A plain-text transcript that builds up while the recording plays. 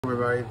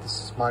Everybody,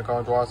 this is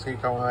Michael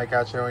Androwski coming back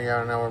at you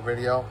again another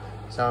video.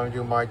 So I'm going to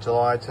do my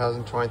July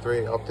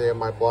 2023 update of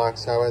my Black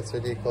Sabbath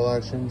CD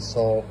collection.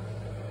 So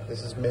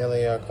this is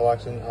mainly a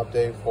collection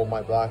update for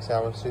my Black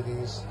Sabbath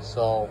CDs.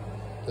 So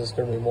there's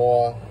going to be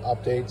more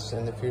updates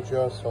in the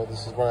future. So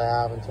this is what I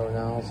have until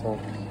now. So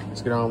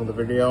let's get on with the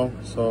video.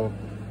 So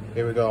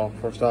here we go.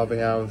 First off, we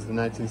have the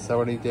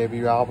 1970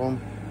 debut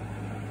album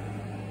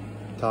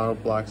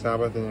titled Black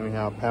Sabbath, and then we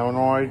have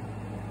Paranoid,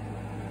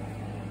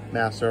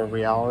 Master of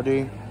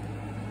Reality,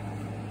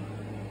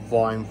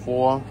 Volume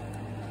 4,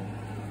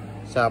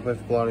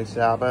 Sabbath, Bloody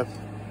Sabbath,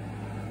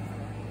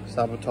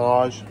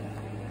 Sabotage,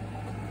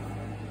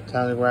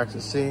 Tangible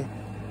Ecstasy,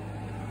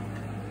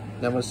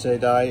 Never Say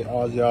Die,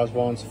 Ozzy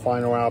Osbourne's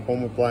final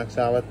album with Black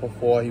Sabbath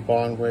before he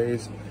born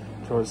ways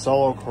to a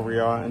solo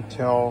career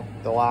until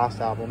the last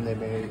album they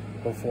made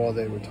before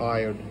they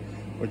retired,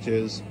 which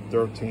is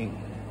 13.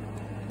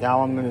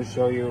 Now I'm going to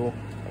show you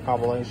a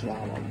compilation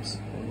albums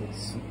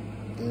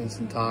in its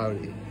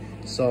entirety.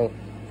 So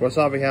first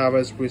off, we have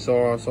is We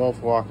Saw Ourselves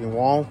Walking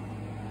Wall,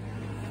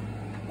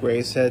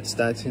 Greatest Hits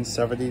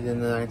 1970 to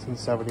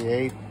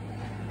 1978,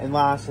 and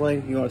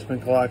lastly, the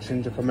Ultimate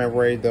Collection to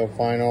commemorate their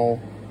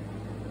final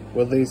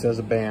release as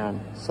a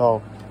band.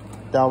 So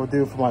that would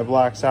do for my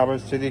Black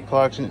Sabbath CD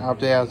collection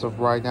update as of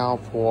right now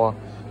for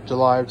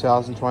July of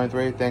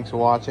 2023. Thanks for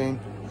watching.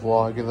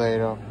 Vlog you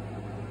later.